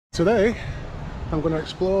Today I'm going to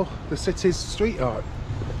explore the city's street art,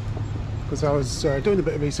 because I was doing a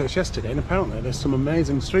bit of research yesterday and apparently there's some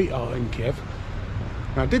amazing street art in Kyiv.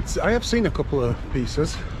 I have seen a couple of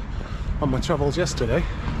pieces on my travels yesterday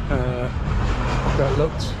that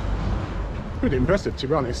looked pretty impressive, to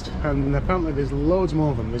be honest, and apparently there's loads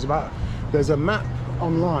more of them. There's a map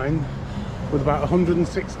online with about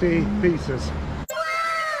 160 pieces.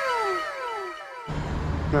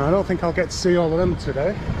 Now I don't think I'll get to see all of them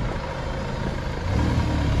today,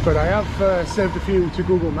 but I have saved a few to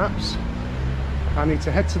Google Maps. I need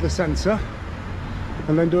to head to the centre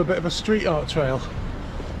and then do a bit of a street art trail.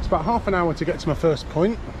 It's about half an hour to get to my first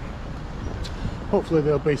point. Hopefully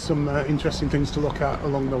there'll be some interesting things to look at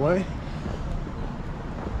along the way.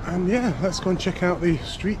 And yeah, let's go and check out the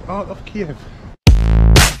street art of Kyiv.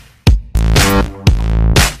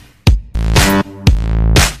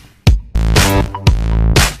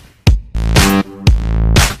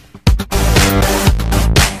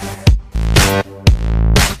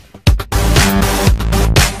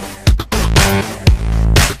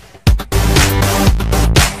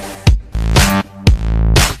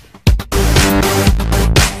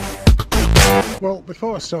 Well,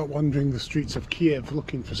 before I start wandering the streets of Kyiv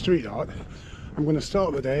looking for street art, I'm going to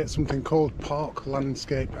start the day at something called Park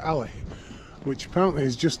Landscape Alley, which apparently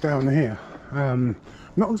is just down here. I'm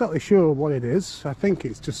not exactly sure what it is. I think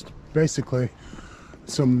it's just basically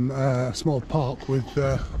some small park with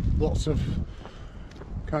lots of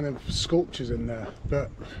kind of sculptures in there, but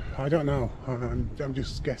I don't know. I'm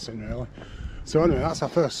just guessing really. So anyway, that's our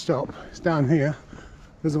first stop. It's down here.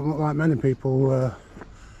 Doesn't look like many people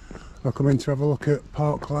I'll come in to have a look at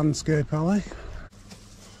Park Landscape Alley.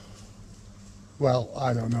 Well,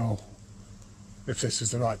 I don't know if this is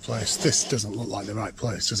the right place. This doesn't look like the right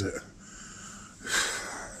place, does it?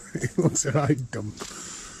 It looks a right dump.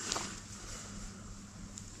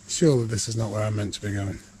 Surely this is not where I'm meant to be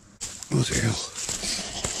going. Bloody hell.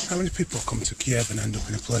 How many people come to Kyiv and end up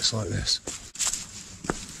in a place like this?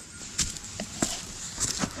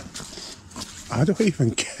 I don't even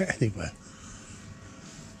get anywhere.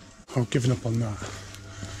 I've given up on that.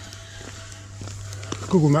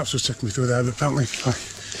 Google Maps was taking me through there, but apparently if I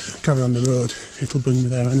carry on the road, it'll bring me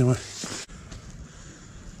there anyway.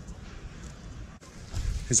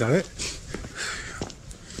 Is that it?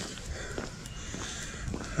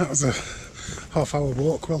 That was a half-hour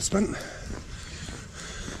walk well spent. I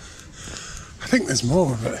think there's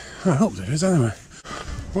more of it. I hope there is anyway.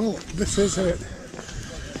 Well, this is it.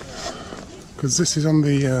 Because this is on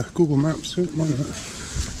the Google Maps.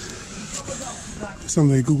 It's on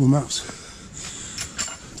the Google Maps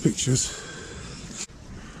pictures.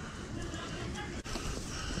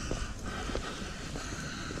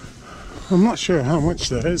 I'm not sure how much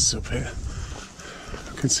there is up here.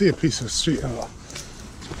 I can see a piece of street art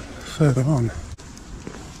further on.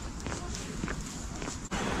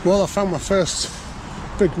 Well, I found my first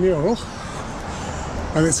big mural,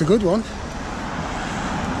 and it's a good one.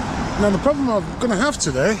 Now the problem I'm going to have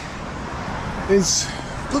today is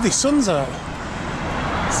bloody sun's out.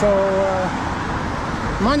 So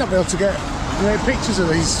might not be able to get pictures of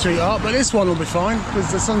these street art, but this one will be fine because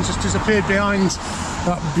the sun just disappeared behind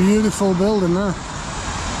that beautiful building there.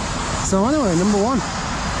 So anyway, number one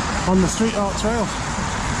on the street art trail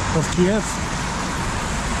of Kyiv.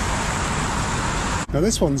 Now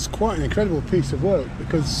this one's quite an incredible piece of work,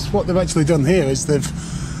 because what they've actually done here is they've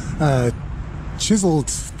chiselled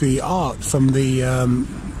the art from the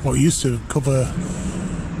what used to cover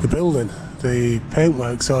the building, the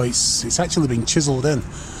paintwork, so it's actually been chiselled in.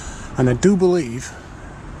 And I do believe,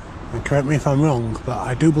 and correct me if I'm wrong, but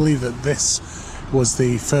I do believe that this was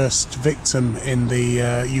the first victim in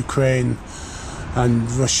the Ukraine and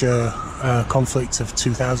Russia conflict of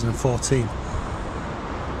 2014.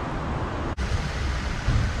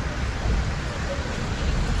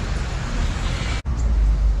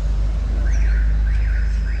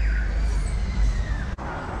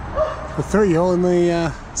 The three all in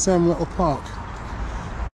the same little park.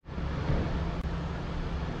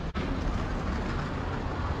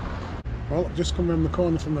 Well, I've just come around the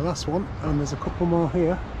corner from the last one, and there's a couple more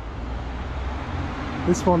here.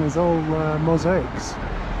 This one is all mosaics,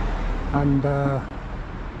 and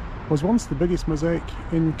was once the biggest mosaic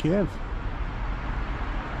in Kyiv.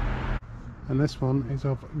 And this one is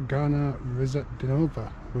of Gana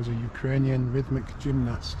Rizatdinova, who was a Ukrainian rhythmic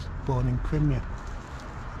gymnast born in Crimea.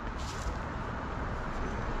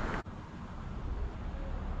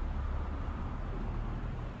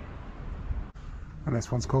 And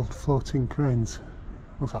this one's called Floating Cranes.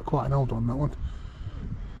 Looks like quite an old one, that one.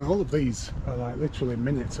 All of these are like literally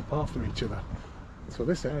minutes apart from each other. So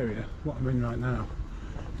this area, what I'm in right now,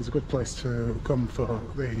 is a good place to come for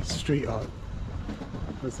the street art,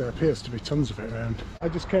 as there appears to be tons of it around. I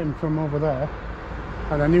just came from over there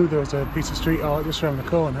and I knew there was a piece of street art just around the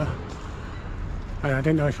corner, and I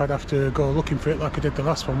didn't know if I'd have to go looking for it like I did the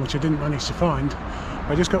last one, which I didn't manage to find.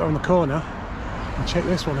 I just got around the corner and checked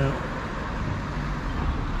this one out.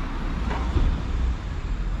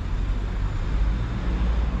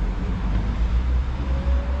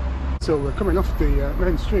 So we're coming off the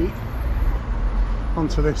main street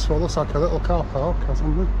onto this, what looks like a little car park or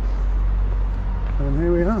something, and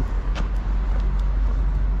here we are.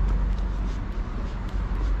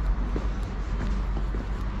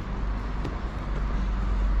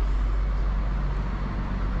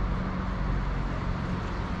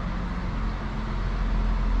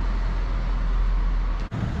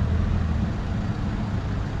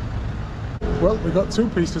 Well, we've got two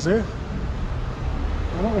pieces here.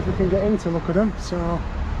 I don't know if we can get in to look at them, so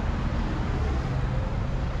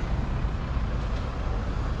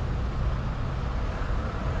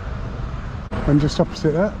and just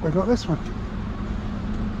opposite that we've got this one.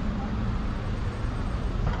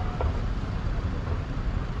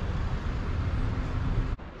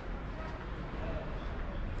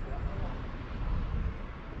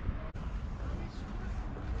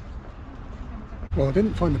 Well, I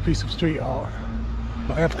didn't find a piece of street art,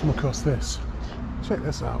 but I have come across this. Check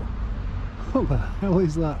this out. What the hell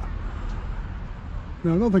is that?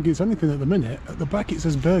 Now, I don't think it's anything at the minute. At the back it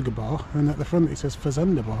says Burger Bar, and at the front it says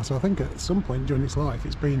Fazenda Bar, so I think at some point during its life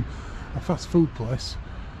it's been a fast food place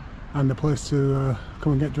and a place to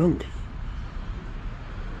come and get drunk.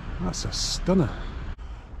 That's a stunner.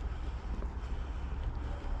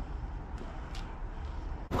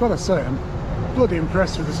 I've got to say, I'm bloody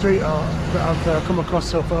impressed with the street art that I've come across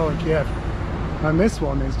so far in Kiev, and this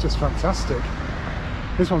one is just fantastic.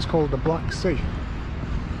 This one's called the Black Sea.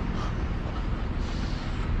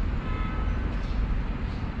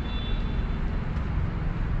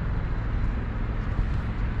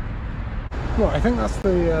 Right, I think that's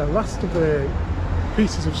the last of the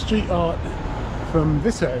pieces of street art from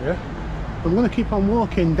this area. I'm going to keep on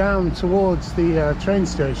walking down towards the train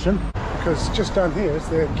station, because just down here is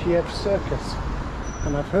the Kyiv'S circus,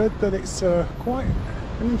 and I've heard that it's quite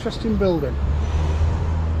an interesting building.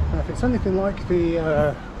 Now, if it's anything like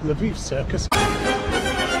the Lviv circus,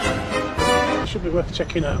 it should be worth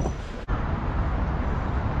checking out.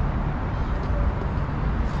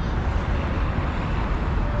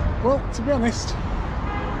 Well, to be honest,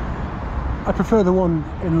 I prefer the one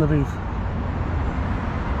in Lviv.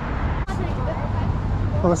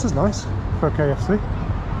 Well, this is nice for a KFC.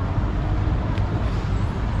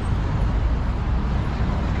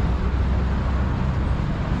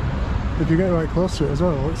 If you get right close to it as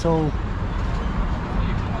well, it's all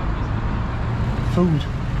food.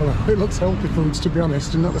 Well, it looks healthy foods, to be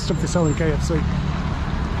honest, and not the stuff they sell in KFC.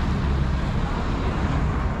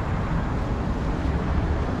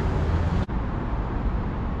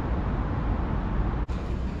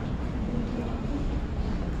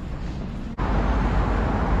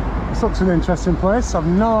 This looks an interesting place. I've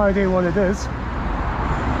no idea what it is.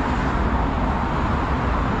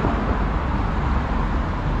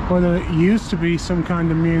 Whether it used to be some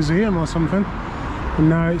kind of museum or something, and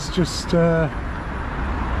now it's just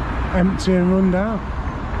empty and run down.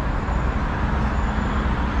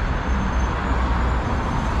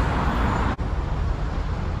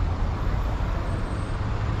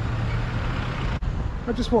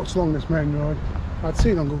 I just walked along this main road. I'd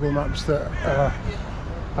seen on Google Maps that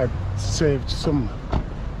I'd saved some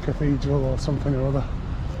cathedral or something or other.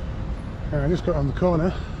 And I just got around the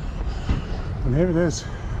corner, and here it is.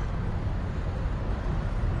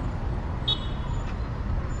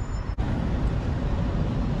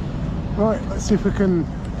 Right, let's see if we can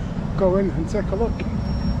go in and take a look.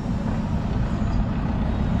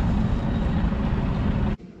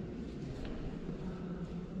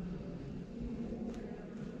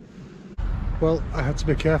 Well, I had to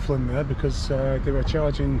be careful in there because they were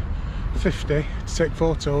charging 50 to take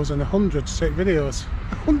photos and 100 to take videos.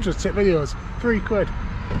 100 to take videos,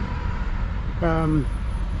 £3.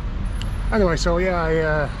 Anyway, so yeah,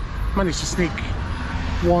 I managed to sneak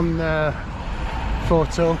one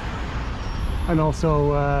photo and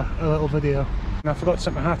also a little video. And I forgot to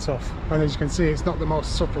take my hat off, and as you can see, it's not the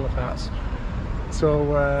most subtle of hats.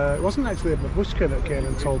 So it wasn't actually a babushka that came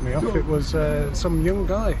and told me off, it was some young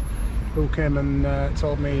guy who came and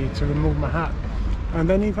told me to remove my hat, and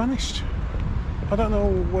then he vanished. I don't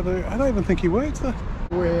know whether, I don't even think he worked there.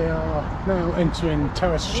 We are now entering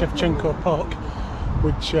Taras Shevchenko Park,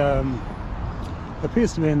 which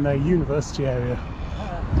appears to be in the university area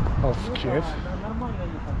of Kiev.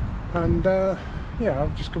 And yeah,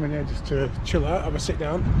 I've just come in here just to chill out, have a sit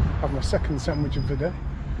down, have my second sandwich of the day,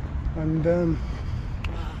 and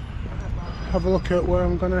have a look at where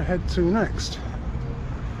I'm going to head to next.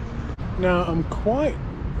 Now, I'm quite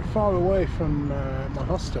far away from my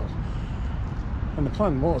hostel, and the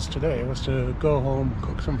plan was today was to go home,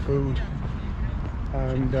 cook some food,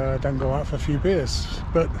 and then go out for a few beers.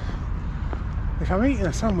 But if I'm eating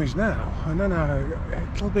a sandwich now, and then I'll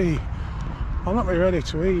not be ready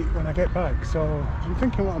to eat when I get back. So I'm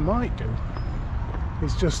thinking what I might do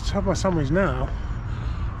is just have my sandwich now,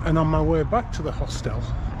 and on my way back to the hostel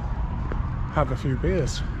have a few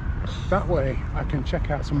beers. That way I can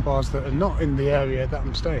check out some bars that are not in the area that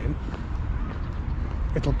I'm staying.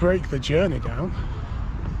 It'll break the journey down,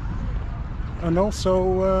 and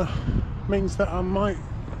also means that I might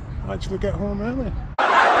actually get home early.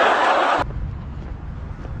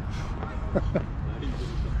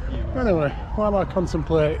 Anyway, while I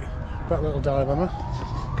contemplate that little dilemma,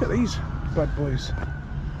 look at these bad boys.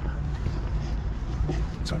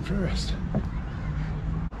 Time for a rest.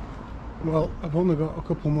 Well, I've only got a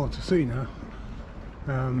couple more to see now,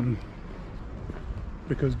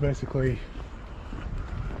 because basically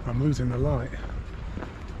I'm losing the light.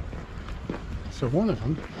 So one of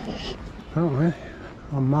them, apparently,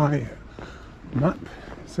 on my map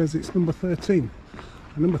says it's number 13.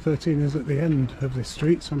 And number 13 is at the end of this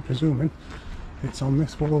street, so I'm presuming it's on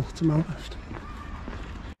this wall to my left.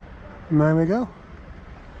 And there we go.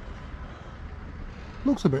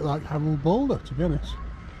 Looks a bit like Harold Boulder, to be honest.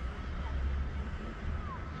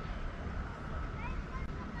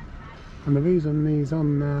 And the reason he's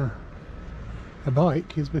on a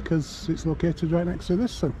bike is because it's located right next to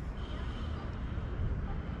this thing.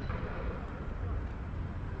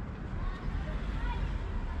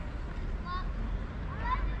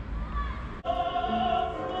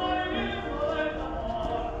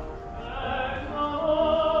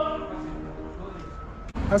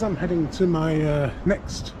 As I'm heading to my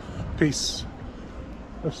next piece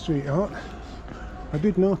of street art, I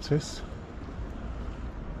did notice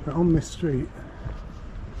that on this street,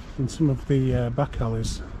 in some of the back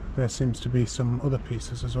alleys, there seems to be some other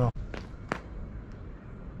pieces as well.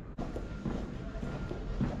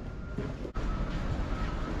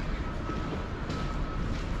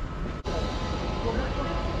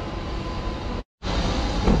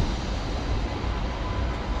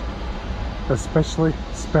 Especially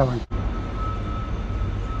spelling.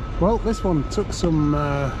 Well, this one took some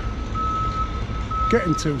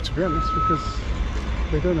getting to be honest, because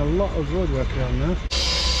they're doing a lot of road work around now.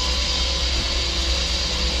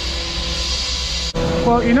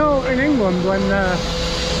 Well, you know, in England,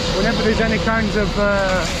 whenever there's any kinds of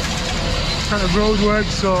road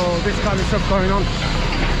works or this kind of stuff going on,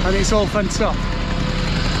 and it's all fenced off.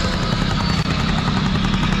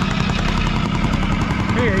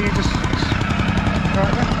 Here, you just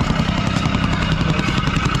right there.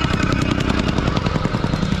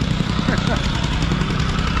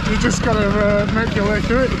 You just got to make your way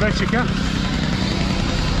through it the best you can.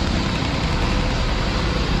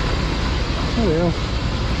 There we are.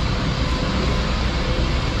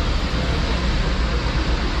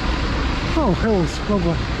 Oh, hills,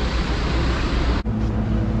 lovely.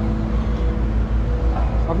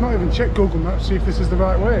 I've not even checked Google Maps to see if this is the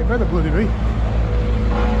right way. It better bloody be.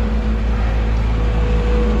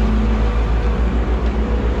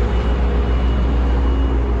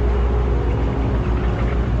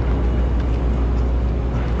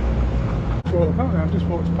 Well, apparently I've just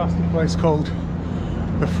walked past a place called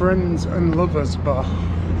the Friends and Lovers Bar.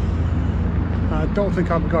 I don't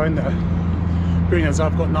think I'll be going there, being as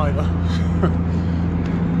I've got neither.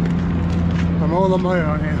 I'm all on my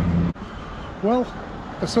own here. Well,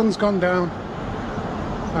 the sun's gone down,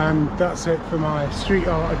 and that's it for my street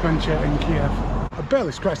art adventure in Kiev. I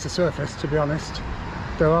barely scratched the surface, to be honest.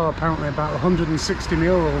 There are apparently about 160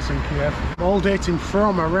 murals in Kiev, all dating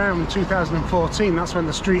from around 2014. That's when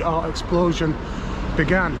the street art explosion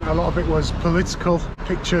began. A lot of it was political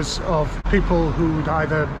pictures of people who'd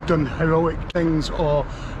either done heroic things or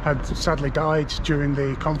had sadly died during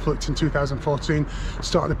the conflict in 2014,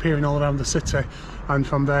 started appearing all around the city, and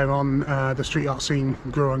from there on the street art scene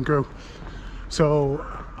grew and grew. So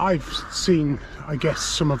I've seen, I guess,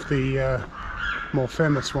 some of the more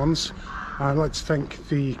famous ones. I'd like to thank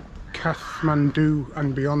the Kathmandu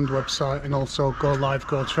and Beyond website, and also Go Live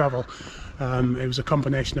Go Travel. It was a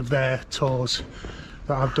combination of their tours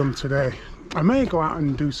that I've done today. I may go out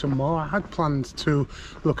and do some more. I had planned to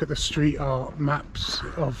look at the street art maps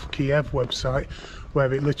of Kiev website,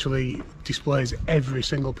 where it literally displays every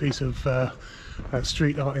single piece of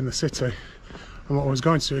street art in the city. And what I was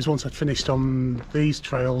going to do is, once I'd finished on these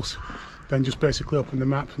trails, then just basically open the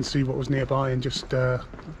map and see what was nearby and just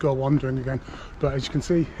go wandering again. But as you can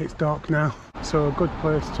see, it's dark now, so a good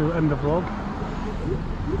place to end the vlog.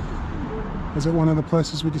 Is it one of the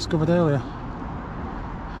places we discovered earlier?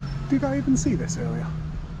 Did I even see this earlier?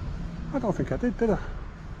 I don't think I did I? How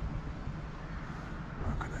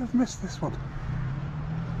could I have missed this one?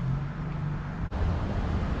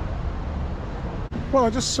 Well, I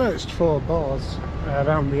just searched for bars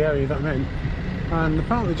around the area that I'm in, and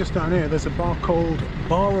apparently just down here there's a bar called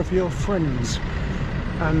Bar of Your Friends,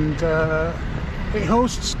 and it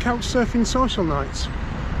hosts couch surfing social nights.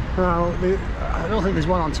 Now, I don't think there's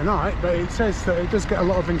one on tonight, but it says that it does get a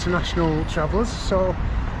lot of international travellers, so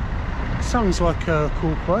it sounds like a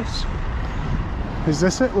cool place. Is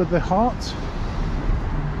this it with the heart?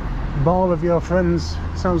 Bar of Your Friends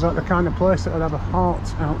sounds like the kind of place that would have a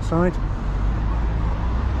heart outside.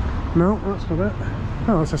 No, that's not it.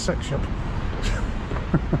 Oh, it's a sex shop.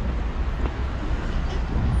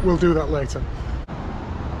 We'll do that later.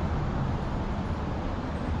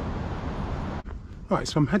 Right,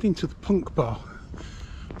 so I'm heading to the punk bar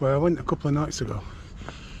where I went a couple of nights ago,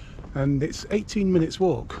 and it's 18 minutes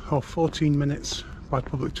walk or 14 minutes by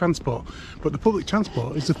public transport, but the public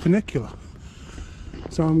transport is the funicular,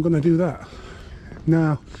 so I'm going to do that.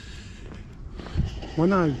 Now,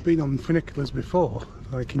 when I've been on funiculars before,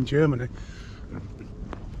 like in Germany,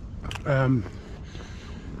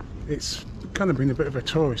 it's kind of been a bit of a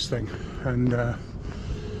tourist thing, and it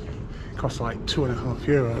costs like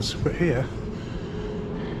 €2.50, but here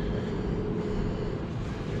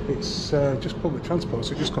it's just public transport,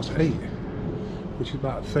 so it just costs 8, which is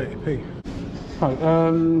about 30p.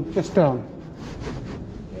 Right, just down.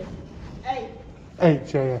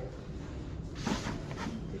 8, yeah.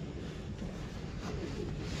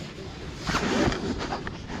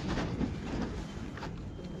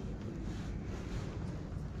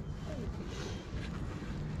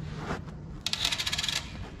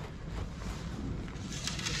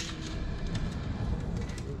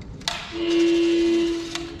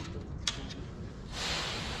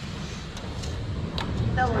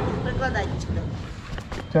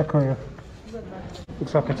 Dziękuję.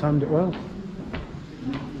 Looks like I timed it well.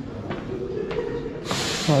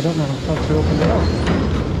 Oh, I don't know how to open the door.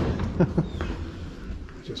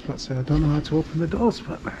 Just about to say I don't know how to open the doors,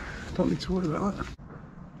 but I don't need to worry about that.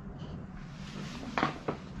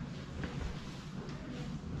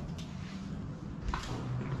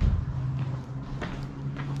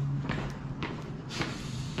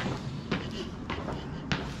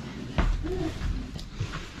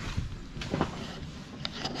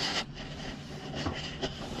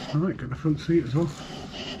 Alright, get the front seat as well.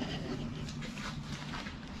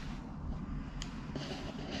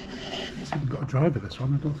 It's even got a driver, this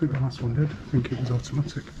one. I don't think the last one did. I think it was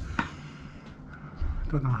automatic. I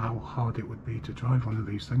don't know how hard it would be to drive one of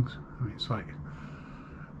these things. I mean, it's like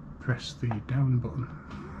press the down button.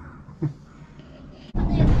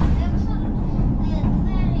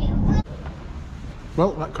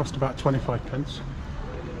 Well, that cost about 25p,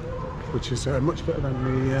 which is much better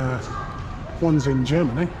than the ones in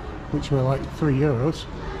Germany, which were like €3,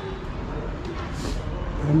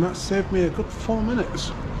 and that saved me a good 4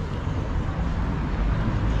 minutes.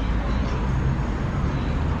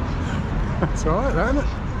 That's alright, isn't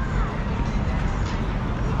it?